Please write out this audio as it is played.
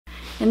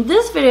In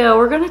this video,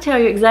 we're going to tell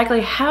you exactly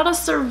how to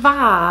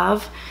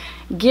survive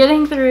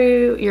getting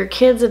through your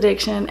kid's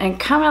addiction and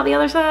come out the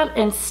other side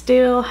and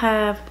still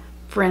have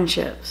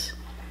friendships.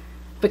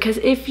 Because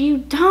if you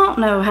don't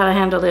know how to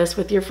handle this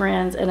with your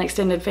friends and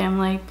extended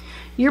family,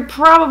 you're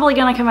probably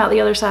going to come out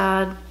the other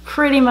side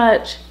pretty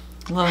much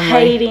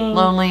hating,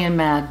 lonely and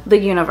mad, the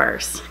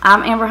universe.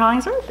 I'm Amber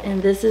Hollingsworth,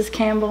 and this is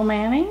Campbell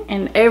Manning,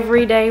 and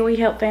every day we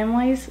help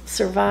families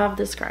survive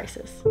this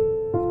crisis.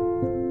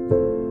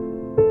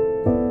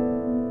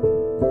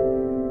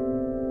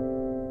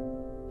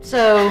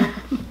 So,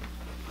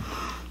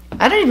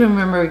 I don't even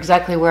remember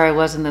exactly where I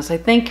was in this. I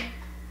think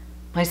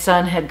my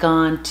son had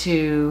gone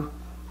to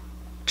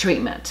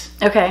treatment.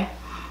 Okay.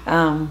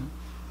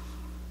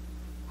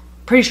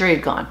 Pretty sure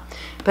he'd gone.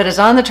 But it's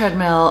on the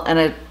treadmill, and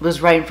it was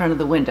right in front of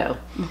the window.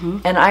 Mm-hmm.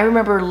 And I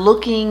remember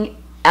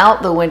looking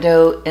out the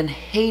window and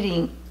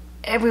hating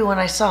everyone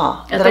I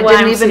saw that I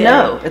didn't even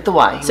know at the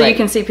Y. So you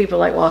can see people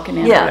like walking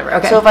in or whatever.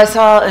 Okay. So if I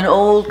saw an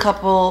older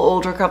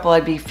couple,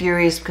 I'd be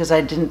furious because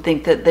I didn't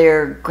think that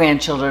their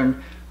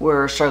grandchildren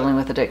were struggling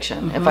with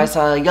addiction. Mm-hmm. If I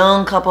saw a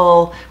young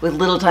couple with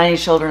little tiny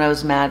children, I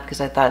was mad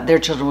because I thought their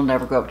children will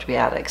never grow up to be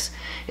addicts.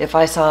 If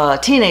I saw a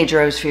teenager,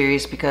 I was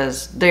furious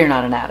because they're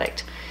not an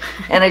addict.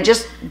 And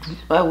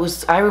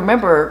I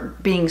remember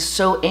being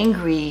so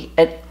angry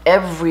at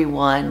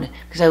everyone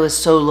because I was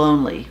so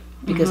lonely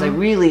because I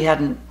really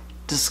hadn't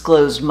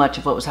disclosed much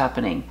of what was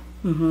happening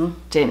to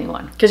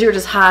anyone. Because you were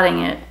just hiding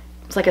it.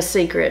 It's like a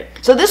secret.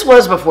 So this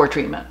was before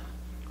treatment.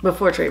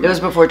 Before treatment. It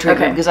was before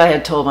treatment because I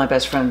had told my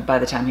best friend by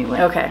the time he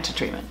went to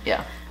treatment.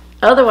 Yeah.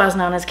 Otherwise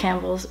known as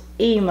Campbell's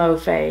emo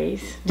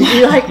phase. Did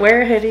you like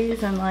wear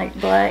hoodies and like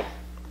black?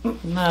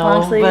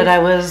 No, but I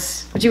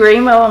was... But you were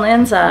emo on the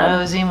inside.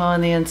 I was emo on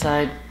the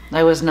inside.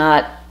 I was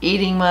not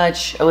eating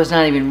much. I was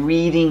not even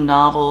reading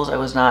novels. I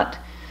was not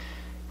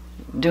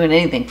doing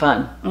anything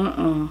fun.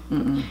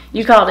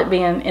 You called it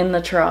being in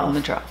the trough. In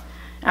the trough.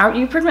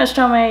 You pretty much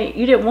told me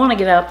you didn't want to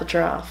get out the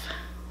trough.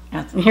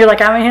 You're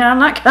like, I'm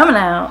not coming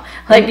out.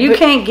 Like, you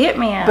can't get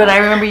me out. But I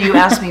remember you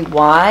asked me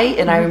why,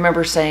 and I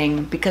remember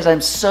saying, because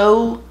I'm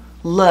so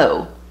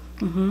low,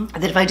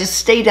 that if I just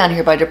stay down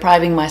here by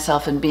depriving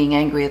myself and being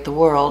angry at the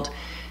world,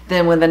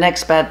 then when the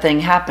next bad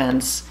thing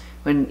happens,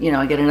 when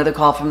I get another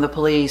call from the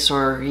police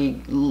or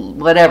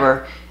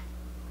whatever,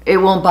 it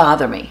won't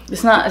bother me.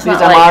 It's not because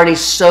like I'm already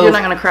so you're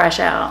not going to crash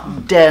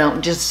out.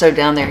 Down, just so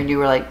down there, and you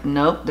were like,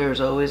 nope, there's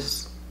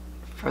always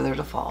further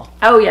to fall.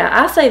 Oh yeah,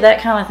 I say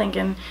that kind of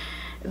thinking.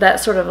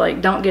 That sort of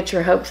like don't get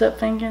your hopes up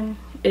thinking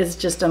is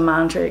just a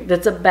mind trick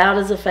that's about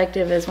as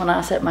effective as when I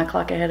set my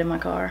clock ahead in my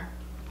car.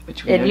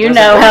 And you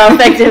know how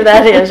effective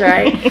that is,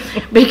 right?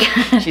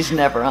 Because she's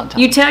never on time.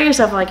 You tell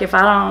yourself, like, if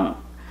I don't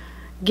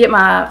get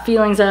my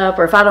feelings up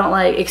or if I don't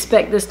like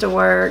expect this to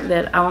work,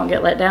 that I won't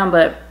get let down.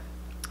 But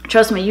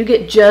trust me, you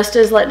get just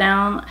as let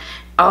down.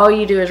 All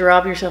you do is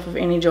rob yourself of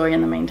any joy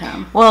in the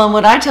meantime. Well, and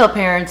what I tell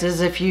parents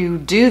is if you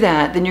do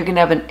that, then you're going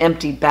to have an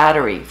empty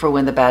battery for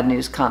when the bad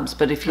news comes.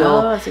 But if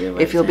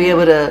you'll be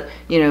able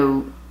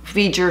to,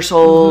 feed your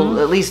soul,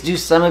 at least do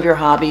some of your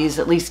hobbies,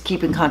 at least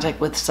keep in contact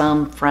with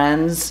some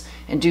friends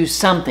and do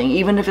something,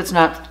 even if it's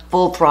not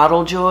full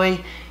throttle joy,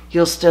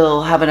 you'll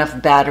still have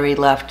enough battery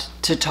left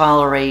to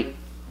tolerate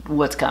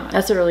what's coming.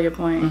 That's a really good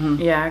point.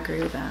 Yeah, I agree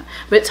with that.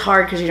 But it's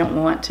hard because you don't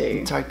want to.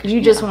 It's hard because you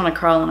just want to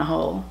crawl in a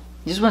hole.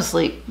 You just want to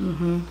sleep.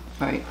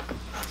 Right.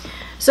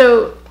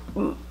 So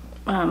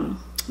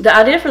the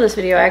idea for this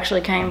video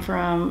actually came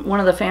from one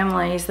of the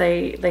families.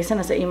 They sent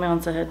us an email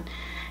and said,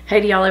 hey,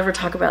 do y'all ever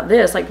talk about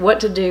this? Like what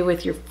to do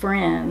with your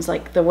friends,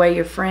 like the way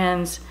your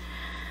friends,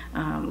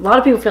 a lot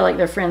of people feel like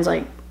their friends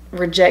like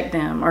reject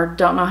them or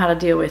don't know how to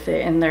deal with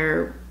it, and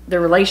their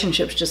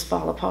relationships just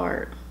fall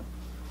apart.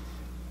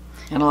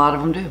 And a lot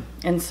of them do.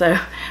 And so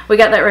we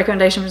got that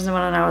recommendation from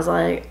someone, and I was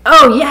like,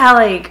 oh yeah,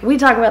 like we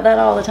talk about that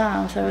all the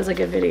time. So it was a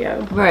good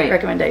video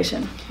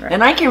recommendation. Right.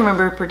 And I can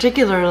remember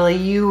particularly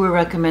you were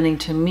recommending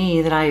to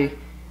me that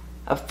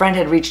a friend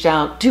had reached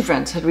out, two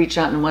friends had reached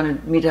out and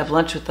wanted me to have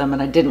lunch with them,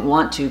 and I didn't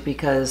want to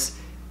because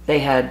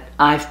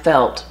I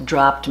felt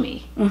dropped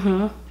me.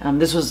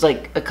 This was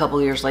like a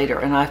couple years later,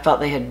 and I felt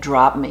they had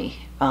dropped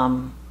me.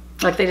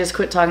 Like they just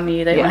quit talking to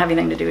you. They don't have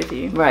anything to do with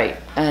you. Right.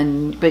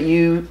 But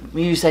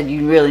you said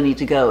you really need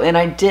to go. And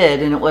I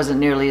did, and it wasn't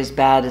nearly as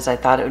bad as I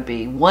thought it would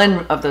be.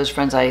 One of those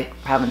friends I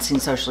haven't seen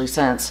socially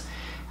since,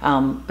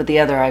 but the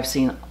other I've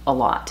seen a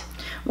lot.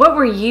 What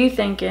were you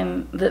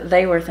thinking that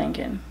they were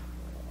thinking?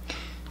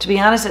 To be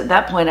honest, at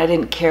that point, I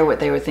didn't care what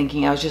they were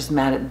thinking. I was just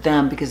mad at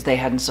them because they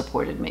hadn't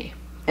supported me.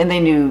 And they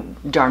knew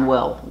darn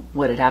well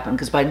what had happened,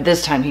 because by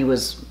this time he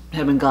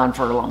had been gone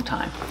for a long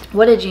time.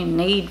 What did you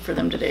need for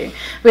them to do?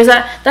 Because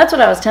that's what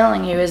I was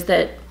telling you, is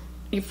that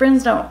your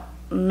friends don't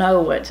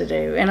know what to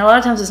do. And a lot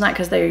of times it's not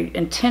because they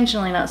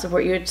intentionally not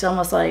support you. It's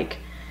almost like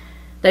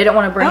they don't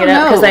want to bring it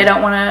up because they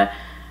don't want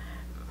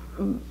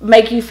to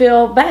make you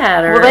feel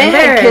bad or embarrassed. They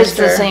had kids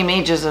the same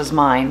ages as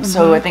mine.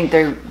 So I think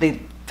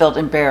felt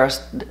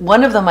embarrassed.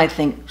 One of them, I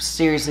think,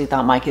 seriously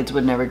thought my kids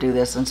would never do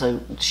this, and so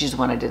she's the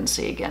one I didn't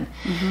see again.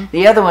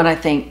 The other one, I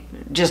think,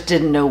 just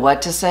didn't know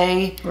what to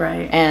say.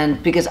 Right.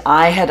 And because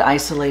I had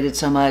isolated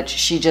so much,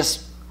 she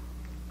just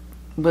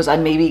was,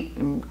 maybe,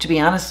 to be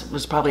honest,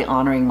 was probably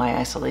honoring my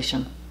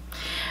isolation.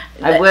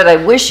 What I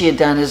wish she had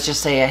done is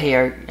just say,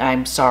 hey,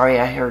 I'm sorry,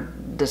 I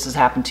heard this has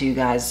happened to you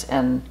guys,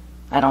 and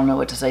I don't know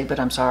what to say, but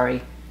I'm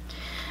sorry.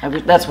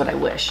 That's what I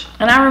wish.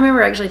 And I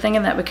remember actually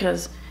thinking that,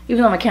 because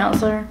even though I'm a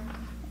counselor,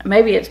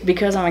 maybe it's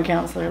because I'm a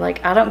counselor,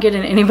 like, I don't get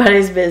in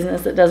anybody's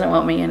business that doesn't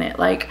want me in it.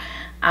 Like,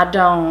 I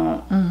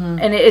don't.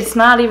 And it's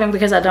not even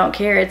because I don't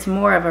care. It's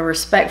more of a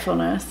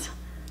respectfulness.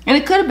 And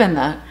it could have been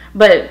that.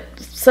 But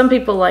some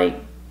people, like,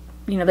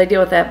 you know, they deal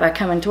with that by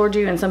coming toward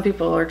you, and some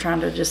people are trying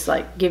to just,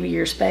 like, give you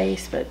your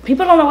space. But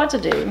people don't know what to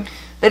do.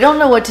 They don't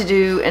know what to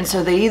do, and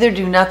so they either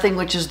do nothing,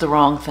 which is the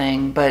wrong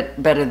thing,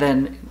 but better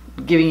than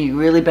giving you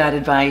really bad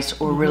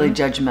advice or really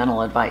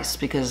judgmental advice,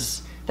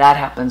 because that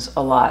happens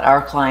a lot.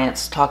 Our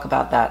clients talk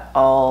about that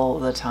all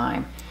the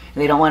time.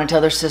 They don't want to tell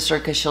their sister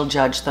because she'll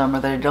judge them, or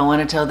they don't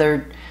want to tell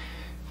their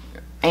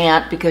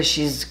aunt because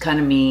she's kind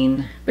of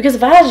mean. Because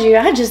if I was you,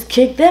 I'd just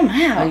kick them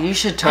out. Oh, you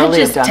should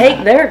totally have done I'd just take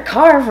that. their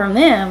car from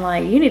them.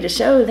 Like, you need to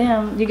show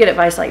them. You get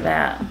advice like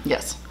that.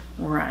 Yes.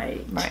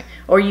 Right. Right.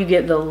 Or you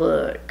get the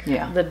look.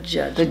 Yeah. The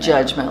judgment. The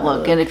judgment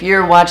look. And if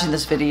you're watching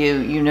this video,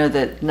 you know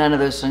that none of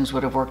those things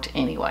would have worked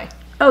anyway.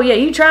 Oh, yeah,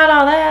 you tried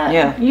all that.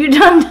 Yeah.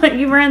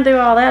 You ran through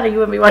all that, or you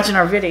wouldn't be watching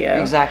our video.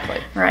 Exactly.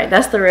 Right.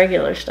 That's the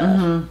regular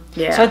stuff.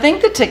 Yeah. So I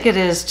think the ticket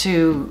is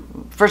to,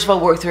 first of all,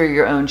 work through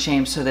your own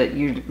shame so that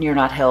you're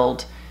not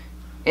held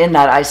in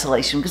that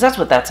isolation, because that's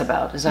what that's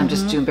about, is I'm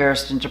just too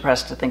embarrassed and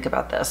depressed to think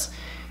about this.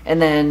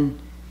 And then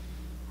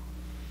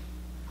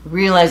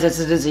realize it's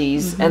a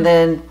disease, and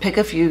then pick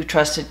a few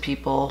trusted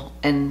people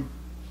and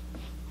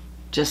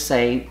just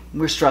say,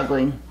 we're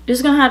struggling. You're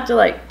just going to have to,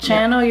 like,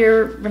 channel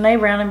your Brene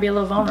Brown and be a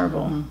little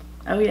vulnerable.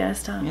 Oh, yeah,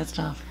 it's tough. Yeah, it's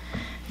tough.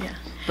 Yeah.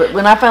 But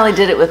when I finally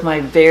did it with my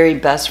very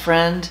best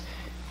friend,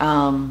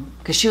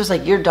 because she was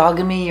like, you're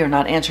dogging me, you're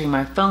not answering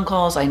my phone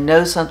calls, I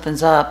know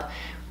something's up,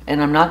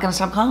 and I'm not going to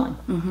stop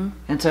calling.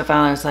 And so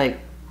finally I was like,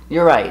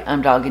 you're right,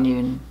 I'm dogging you,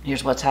 and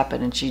here's what's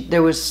happened. And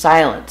there was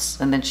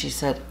silence, and then she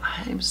said,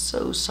 I'm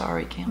so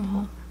sorry,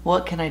 Campbell.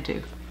 What can I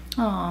do?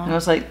 Aww. And I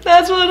was like,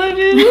 that's what I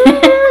need to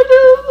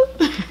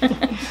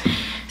do.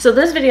 So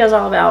this video is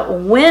all about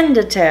when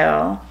to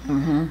tell,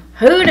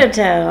 who to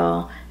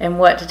tell, and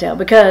what to tell.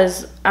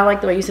 Because I like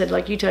the way you said,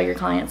 like, you tell your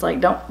clients, like,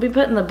 don't be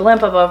putting the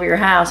blimp up over your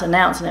house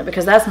announcing it,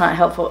 because that's not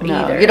helpful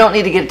either. You don't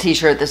need to get a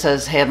t-shirt that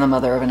says, hey, I'm the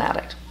mother of an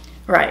addict.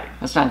 Right.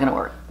 That's not going to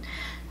work.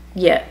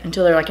 Yet,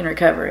 until they're, like, in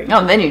recovery. No,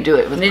 and then you do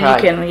it with then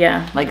pride. You can,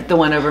 yeah. Like the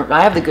one over,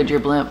 I have the Goodyear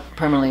blimp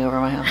permanently over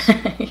my house.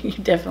 You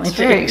definitely It's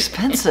very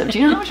expensive. Do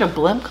you know how much a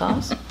blimp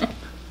costs?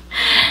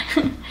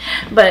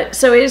 But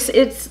so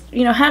it's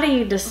you know, how do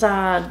you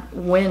decide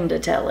when to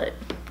tell it?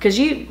 Because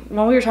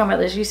when we were talking about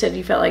this, you said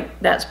you felt like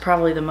that's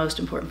probably the most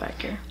important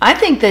factor. I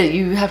think that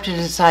you have to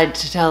decide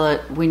to tell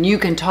it when you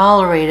can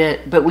tolerate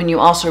it, but when you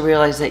also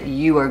realize that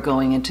you are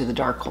going into the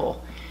dark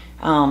hole.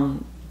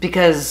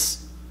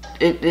 Because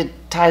it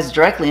ties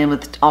directly in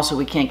with, also,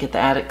 we can't get the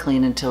addict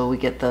clean until we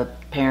get the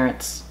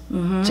parents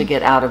to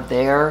get out of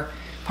their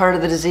part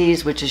of the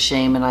disease, which is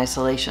shame and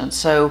isolation.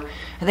 So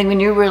I think when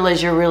you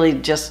realize you're really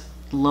just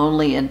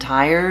lonely and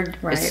tired,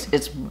 right,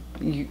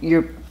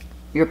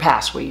 you're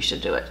past where you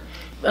should do it.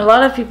 A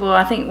lot of people,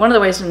 I think one of the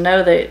ways to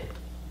know that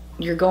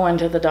you're going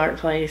to the dark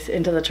place,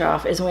 into the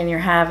trough, is when you're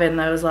having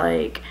those,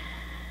 like,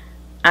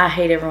 I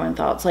hate everyone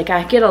thoughts. Like,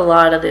 I get a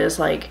lot of this,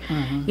 like,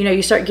 you know,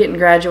 you start getting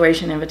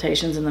graduation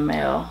invitations in the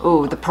mail.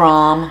 Oh, the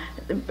prom.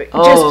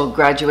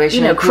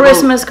 Graduation. You know,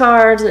 Christmas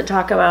cards that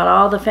talk about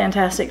all the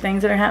fantastic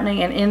things that are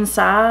happening, and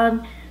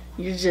inside,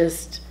 you're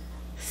just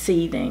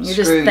seething. You're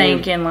just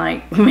thinking,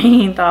 like,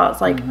 mean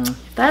thoughts. Like,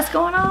 if that's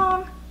going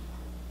on,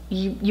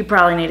 you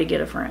probably need to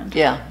get a friend.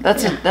 Yeah,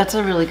 that's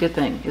a really good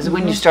thing, is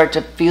when you start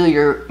to feel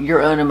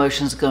your own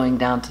emotions going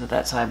down to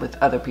that side with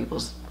other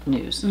people's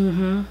news.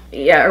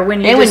 Yeah, or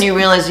when you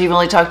realize you've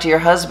only talked to your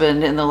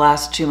husband in the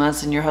last 2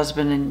 months, and your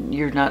husband and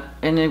you're not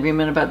in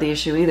agreement about the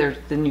issue either,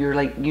 then you're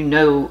like, you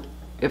know,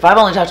 if I've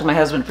only talked to my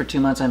husband for 2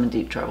 months, I'm in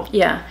deep trouble.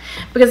 Yeah,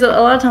 because a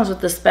lot of times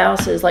with the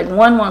spouses, like,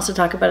 one wants to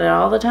talk about it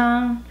all the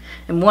time,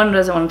 and one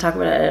doesn't want to talk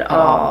about it at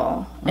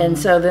all. And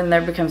so then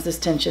there becomes this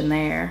tension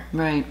there.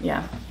 Right.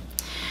 Yeah.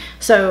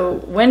 So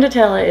when to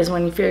tell it is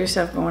when you feel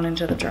yourself going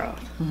into the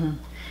trough.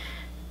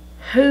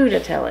 Who to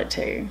tell it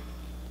to?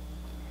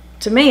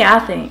 To me,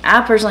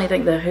 I personally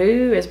think the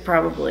who is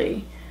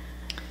probably...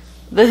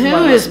 The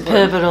who is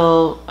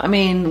pivotal. I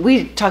mean,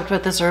 we talked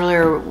about this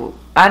earlier.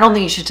 I don't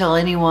think you should tell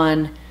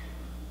anyone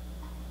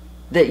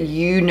that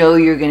you know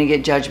you're going to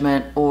get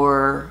judgment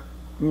or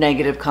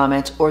negative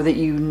comments, or that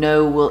you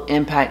know will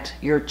impact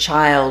your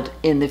child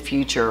in the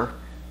future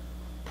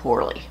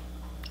poorly.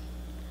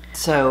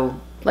 So...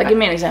 Like, give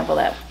me an example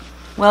of that.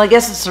 Well, I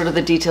guess it's sort of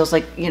the details.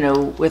 Like, you know,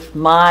 with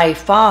my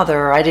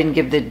father, I didn't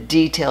give the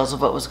details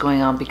of what was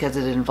going on because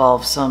it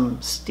involved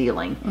some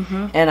stealing.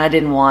 And I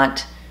didn't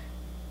want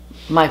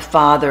my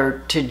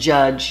father to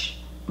judge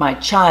my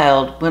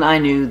child when I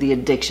knew the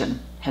addiction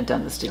had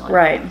done the stealing.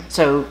 Right.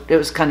 So it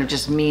was kind of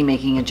just me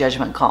making a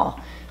judgment call.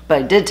 But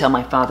I did tell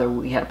my father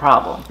we had a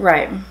problem.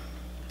 Right.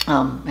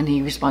 And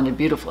he responded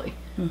beautifully,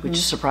 which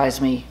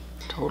surprised me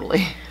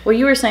totally. Well,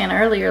 you were saying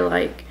earlier,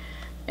 like,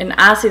 and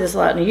I see this a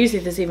lot, and you see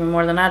this even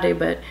more than I do,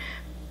 but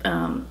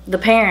the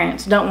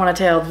parents don't want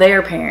to tell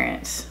their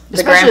parents,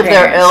 especially if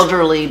they're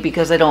elderly,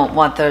 because they don't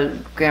want the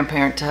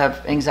grandparent to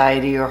have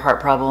anxiety or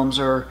heart problems.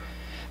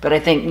 But I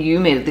think you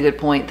made the good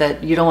point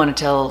that you don't want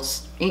to tell.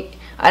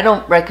 I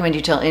don't recommend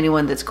you tell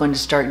anyone that's going to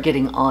start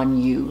getting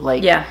on you.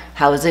 Like,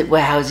 how is it?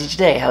 Well, how is he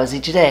today? How is he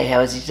today?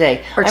 How is he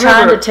today? Or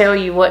trying to tell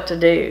you what to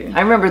do.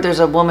 I remember there's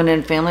a woman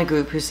in family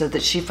group who said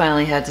that she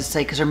finally had to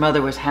say, because her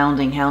mother was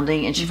hounding,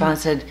 and she finally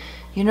said,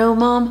 you know,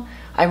 Mom,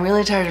 I'm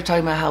really tired of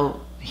talking about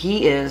how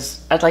he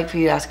is. I'd like for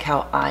you to ask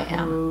how I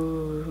am.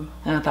 Ooh.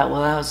 And I thought,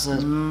 well, that was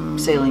a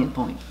salient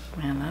point.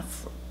 Man,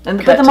 that's but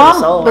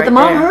the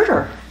mom heard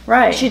her.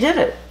 Right. She did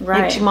it.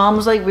 Right. Like, mom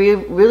was like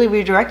really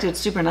redirected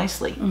super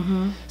nicely.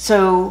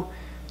 So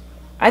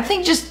I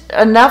think just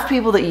enough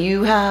people that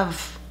you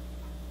have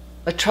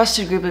a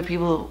trusted group of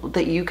people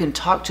that you can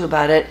talk to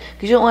about it,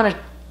 because you don't want to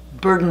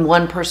burden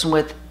one person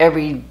with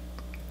every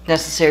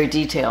necessary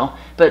detail,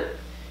 but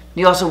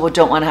you also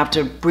don't want to have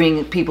to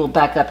bring people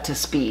back up to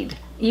speed.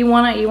 You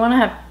want to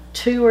have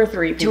two or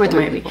three people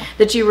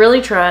that you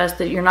really trust,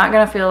 that you're not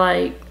going to feel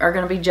like are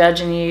going to be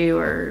judging you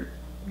or,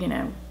 you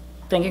know,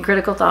 thinking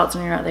critical thoughts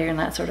when you're not there and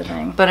that sort of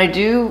thing. But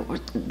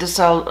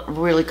I'll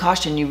really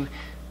caution you,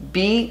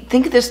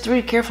 think of this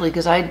through carefully,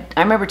 because I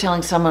remember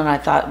telling someone I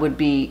thought would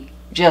be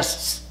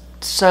just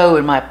so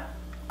in my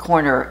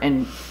corner,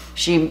 and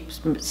she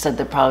said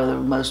that probably the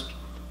most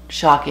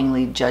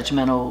shockingly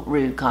judgmental,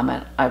 rude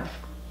comment I've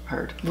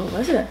heard. What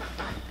was it?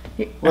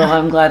 Well,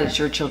 I'm glad it's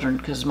your children,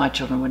 because my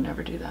children would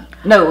never do that.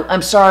 No,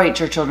 I'm sorry it's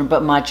your children,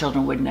 but my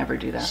children would never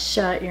do that.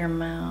 Shut your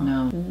mouth.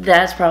 No.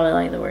 That's probably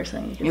like the worst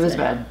thing you can say. It was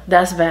bad.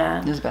 That's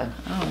bad. It was bad.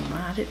 Oh,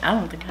 my. I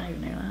don't think I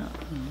even knew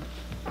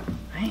that.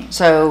 Dang.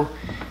 So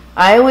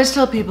I always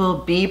tell people,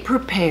 be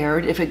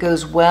prepared. If it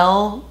goes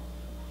well,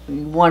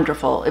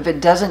 wonderful. If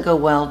it doesn't go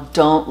well,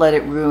 don't let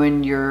it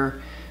ruin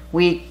your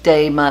week,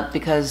 day, month,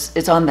 because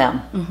it's on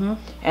them.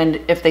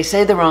 And if they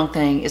say the wrong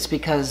thing, it's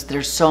because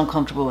they're so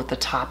uncomfortable with the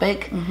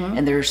topic,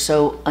 and they're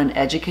so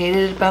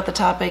uneducated about the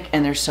topic,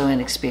 and they're so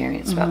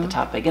inexperienced about the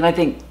topic. And I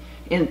think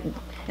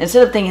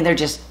instead of thinking they're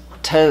just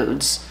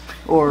toads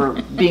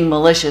or being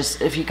malicious,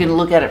 if you can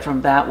look at it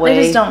from that way,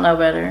 they just don't know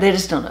better. They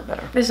just don't know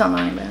better. They just don't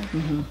know any better.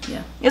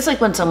 Yeah. It's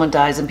like when someone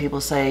dies and people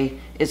say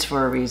it's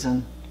for a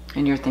reason,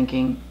 and you're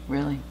thinking,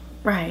 really?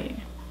 Right.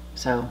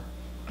 So.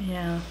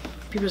 Yeah.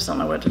 People just don't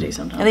know what to do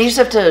sometimes. And then you just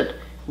have to,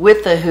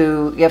 with the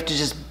who, you have to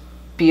just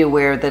be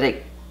aware that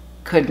it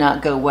could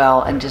not go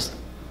well and just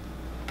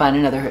find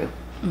another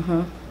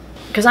who.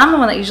 Because I'm the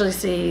one that usually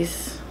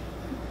sees,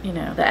 you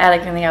know, the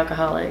addict and the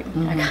alcoholic,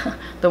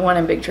 the one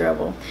in big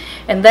trouble.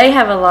 And they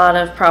have a lot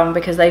of problem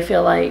because they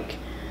feel like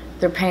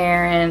their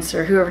parents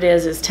or whoever it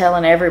is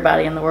telling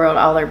everybody in the world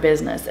all their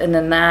business. And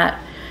then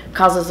that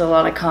causes a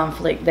lot of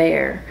conflict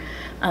there.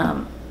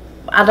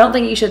 I don't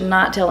think you should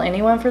not tell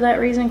anyone for that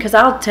reason, because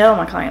I'll tell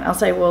my client, I'll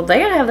say, well, they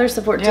got to have their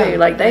support too.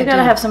 Like, they got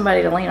to have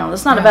somebody to lean on.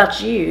 It's not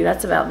about you.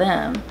 That's about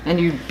them. And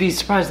you'd be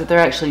surprised that they're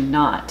actually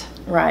not.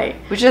 Right.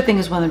 Which I think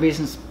is one of the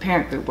reasons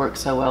parent group works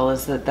so well,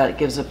 is that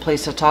gives a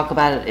place to talk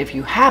about it if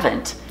you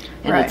haven't.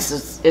 And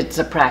it's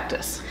a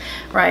practice.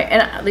 Right.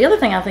 And the other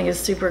thing I think is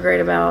super great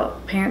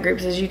about parent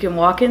groups is you can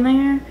walk in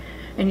there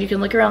and you can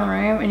look around the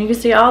room and you can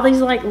see all these,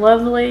 like,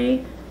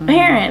 lovely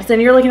parents,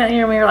 and you're looking at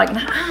them and you're like,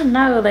 I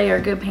know they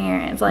are good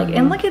parents, like,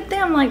 and look at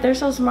them, like, they're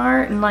so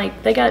smart and,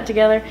 like, they got it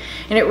together.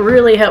 And it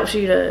really helps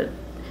you to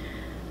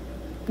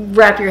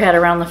wrap your head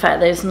around the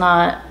fact that it's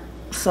not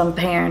some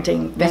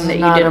parenting thing that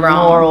you did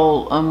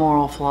wrong. A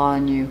moral flaw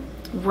in you.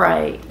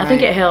 Right. I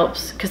think it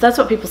helps, because that's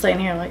what people say in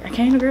here, like, I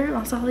came to group,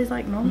 I saw these,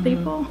 like, normal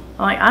people.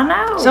 I'm like, I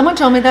know. Someone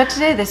told me that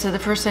today. They said the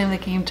first time they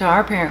came to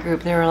our parent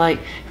group, they were like,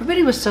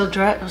 everybody was so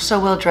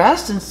well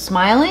dressed and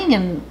smiling,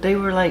 and they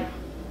were like,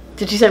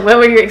 did you say, what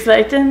were you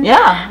expecting?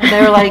 Yeah. And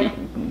they were like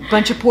a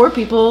bunch of poor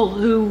people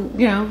who,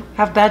 you know,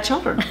 have bad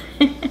children.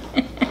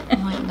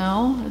 I'm like,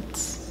 no,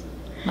 it's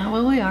not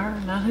what we are.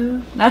 Not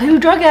who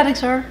drug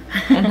addicts are.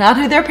 And not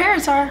who their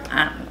parents are.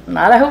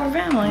 Not a hope for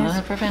families. Not a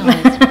hope for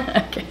families.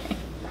 Okay.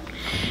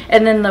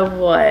 And then the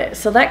what?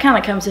 So that kind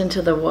of comes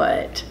into the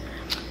what?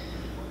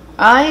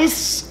 I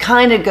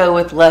kind of go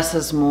with less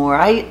is more.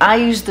 I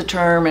use the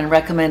term and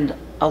recommend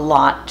a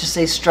lot, just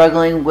say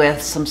struggling with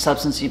some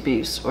substance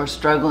abuse or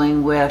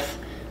struggling with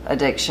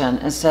addiction,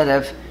 instead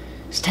of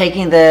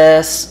taking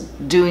this,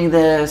 doing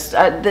this.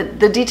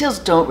 The details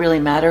don't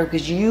really matter,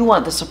 because you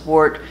want the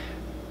support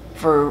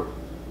for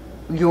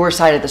your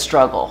side of the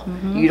struggle.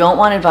 You don't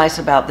want advice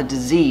about the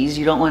disease.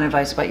 You don't want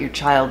advice about your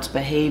child's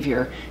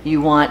behavior.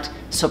 You want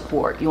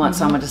support. You want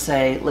someone to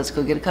say, let's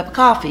go get a cup of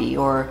coffee,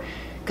 or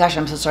gosh,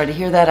 I'm so sorry to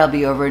hear that, I'll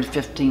be over in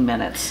 15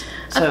 minutes.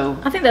 So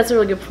I think that's a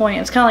really good point.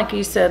 It's kind of like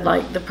you said,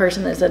 like the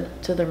person that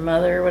said to their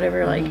mother or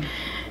whatever, like,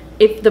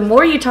 if the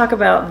more you talk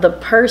about the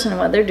person and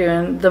what they're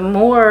doing, the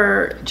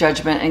more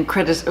judgment and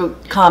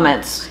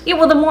comments. Yeah,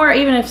 well, the more,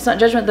 even if it's not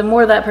judgment, the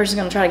more that person's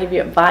going to try to give you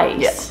advice.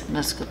 Yes,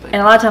 that's a good point.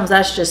 And a lot of times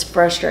that's just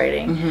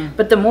frustrating.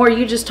 But the more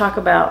you just talk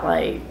about,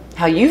 like,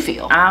 how you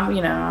feel.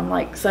 I'm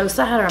like so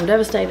sad, or I'm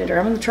devastated, or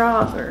I'm in the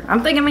trough, or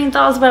I'm thinking mean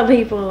thoughts about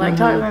people, like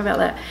talk to me about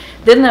that.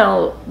 Then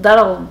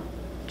that'll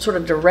sort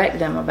of direct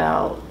them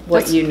about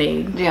what you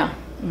need. Yeah.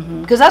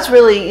 Because that's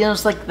really,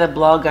 it's like the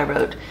blog I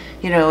wrote.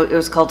 It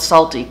was called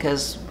Salty,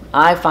 because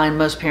I find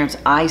most parents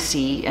I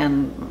see,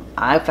 and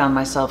I found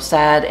myself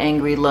sad,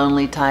 angry,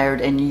 lonely,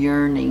 tired, and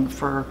yearning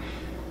for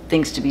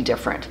things to be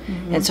different.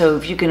 And so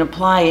if you can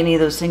apply any of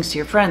those things to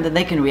your friend, then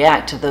they can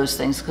react to those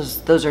things,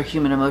 because those are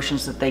human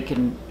emotions that they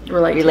can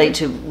relate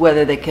to,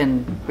 whether they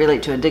can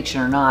relate to addiction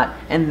or not,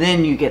 and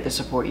then you get the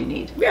support you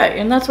need. Yeah,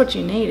 and that's what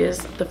you need, is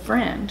the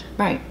friend.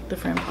 Right. The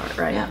friend part,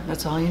 right? Yeah,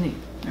 that's all you need.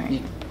 Right.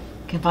 You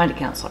can find a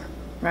counselor.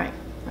 Right.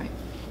 Right.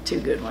 Two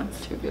good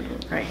ones.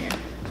 Right here.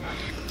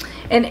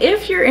 And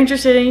if you're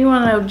interested and you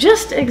want to know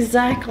just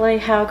exactly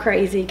how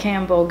crazy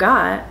Campbell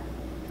got,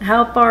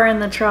 how far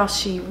in the trough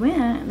she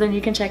went, then you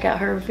can check out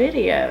her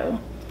video,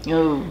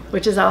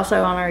 which is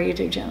also on our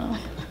YouTube channel,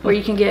 where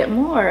you can get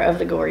more of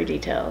the gory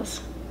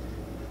details.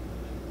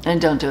 And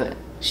don't do it.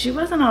 She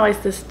wasn't always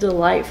this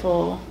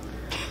delightful,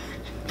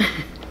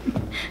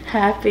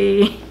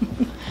 happy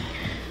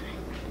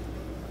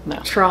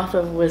trough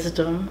of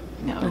wisdom.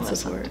 No,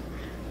 that's the word.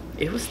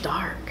 It was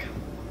dark.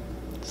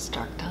 It's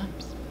dark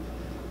times.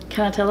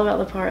 Can I tell about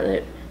the part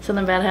that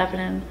something bad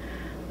happened and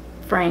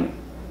Frank,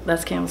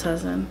 that's Campbell's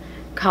husband,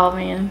 called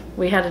me and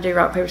we had to do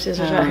rock, paper,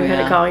 scissors about who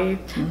had to call you?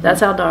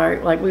 That's how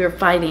dark. Like, we were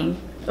fighting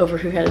over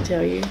who had to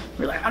tell you.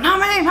 We're like, oh, not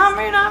me, not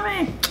me, not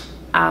me.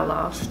 I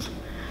lost.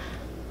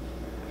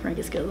 Frank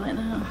is good like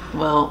that.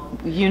 Well,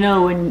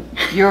 when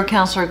your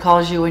counselor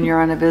calls you when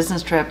you're on a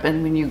business trip,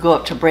 and when you go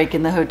up to break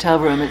in the hotel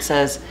room, it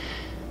says,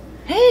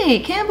 hey,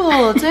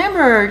 Campbell, it's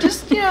Amber.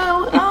 Just,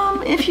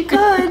 if you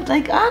could,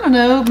 like, I don't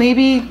know,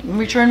 maybe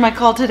return my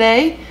call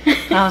today.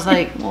 And I was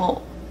like,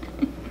 well,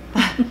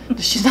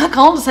 she's not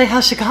calling to say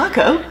how's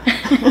Chicago.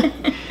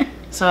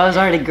 So I was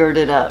already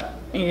girded up.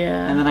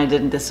 Yeah. And then I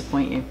didn't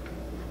disappoint you.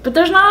 But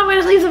there's not a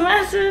way to leave a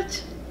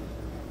message.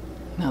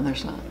 No,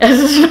 there's not.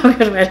 There's no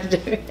good way to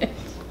do it.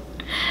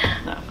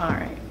 No. All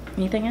right.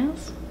 Anything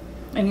else?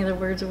 Any other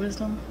words of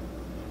wisdom?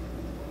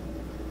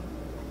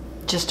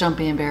 Just don't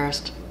be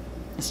embarrassed.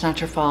 It's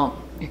not your fault.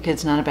 Your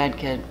kid's not a bad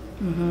kid.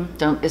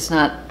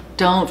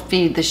 Don't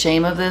feed the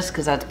shame of this,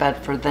 because that's bad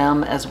for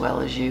them as well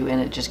as you, and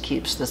it just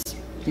keeps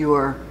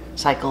your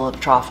cycle of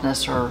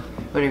troughness, or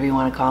whatever you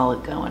want to call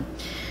it, going.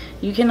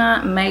 You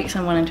cannot make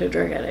someone into a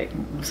drug addict.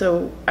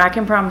 So I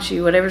can promise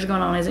you whatever's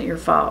going on isn't your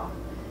fault.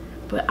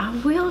 But I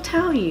will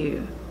tell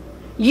you,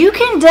 you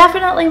can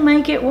definitely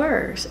make it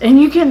worse,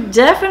 and you can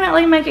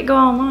definitely make it go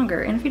on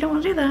longer. And if you don't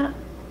want to do that,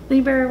 then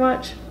you better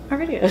watch our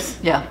videos.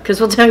 Yeah. Because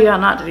we'll tell you how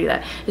not to do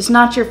that. It's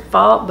not your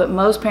fault, but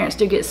most parents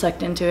do get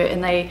sucked into it,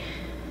 and they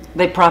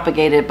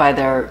propagate it by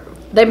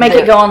they make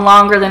it go on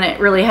longer than it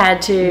really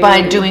had to.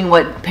 By doing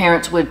what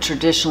parents would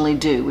traditionally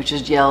do, which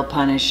is yell,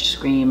 punish,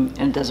 scream,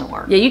 and it doesn't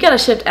work. Yeah, you got to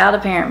shift out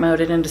of parent mode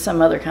and into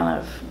some other kind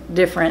of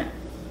different,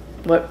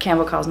 what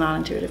Campbell calls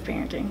non-intuitive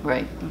parenting.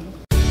 Right.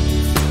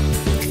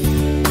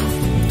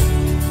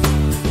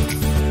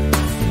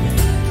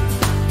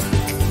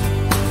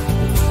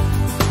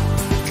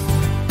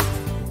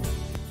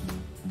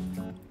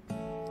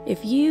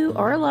 If you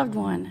or a loved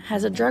one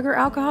has a drug or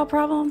alcohol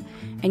problem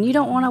and you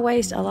don't want to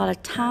waste a lot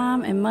of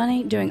time and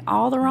money doing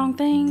all the wrong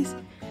things,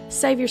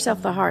 save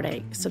yourself the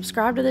heartache.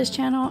 Subscribe to this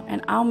channel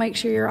and I'll make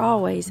sure you're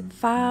always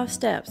 5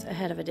 steps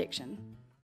ahead of addiction.